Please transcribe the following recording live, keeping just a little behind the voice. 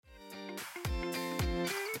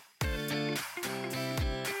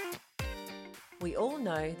We all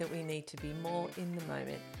know that we need to be more in the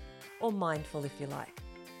moment, or mindful if you like,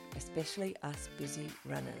 especially us busy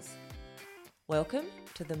runners. Welcome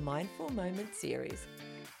to the Mindful Moment series,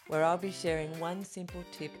 where I'll be sharing one simple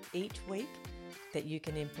tip each week that you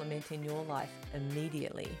can implement in your life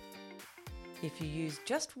immediately. If you use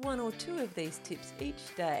just one or two of these tips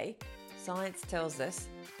each day, science tells us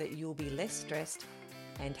that you'll be less stressed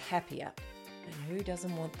and happier. And who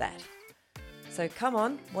doesn't want that? So come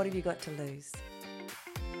on, what have you got to lose?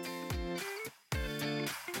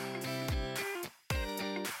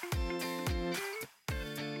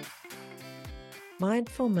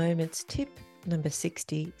 Mindful Moments tip number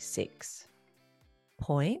 66.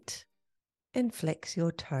 Point and flex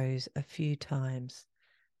your toes a few times,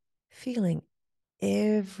 feeling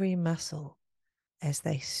every muscle as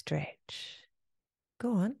they stretch.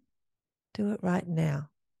 Go on, do it right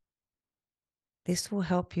now. This will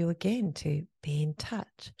help you again to be in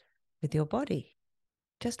touch with your body.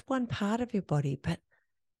 Just one part of your body, but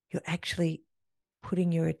you're actually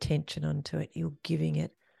putting your attention onto it. You're giving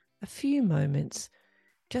it a few moments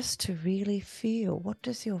just to really feel. What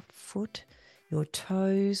does your foot, your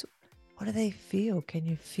toes, what do they feel? Can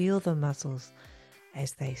you feel the muscles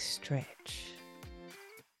as they stretch?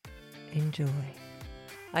 Enjoy.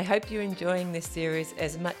 I hope you're enjoying this series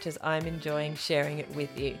as much as I'm enjoying sharing it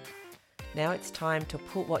with you. Now it's time to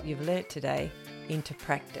put what you've learnt today into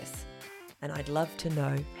practice, and I'd love to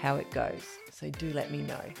know how it goes, so do let me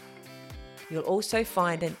know. You'll also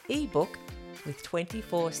find an ebook with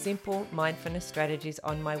 24 simple mindfulness strategies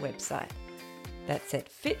on my website. That's at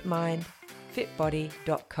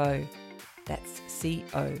fitmindfitbody.co. That's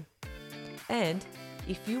C-O. And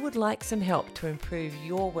if you would like some help to improve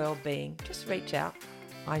your well-being, just reach out.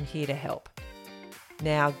 I'm here to help.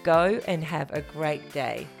 Now go and have a great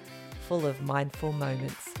day full of mindful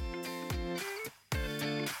moments.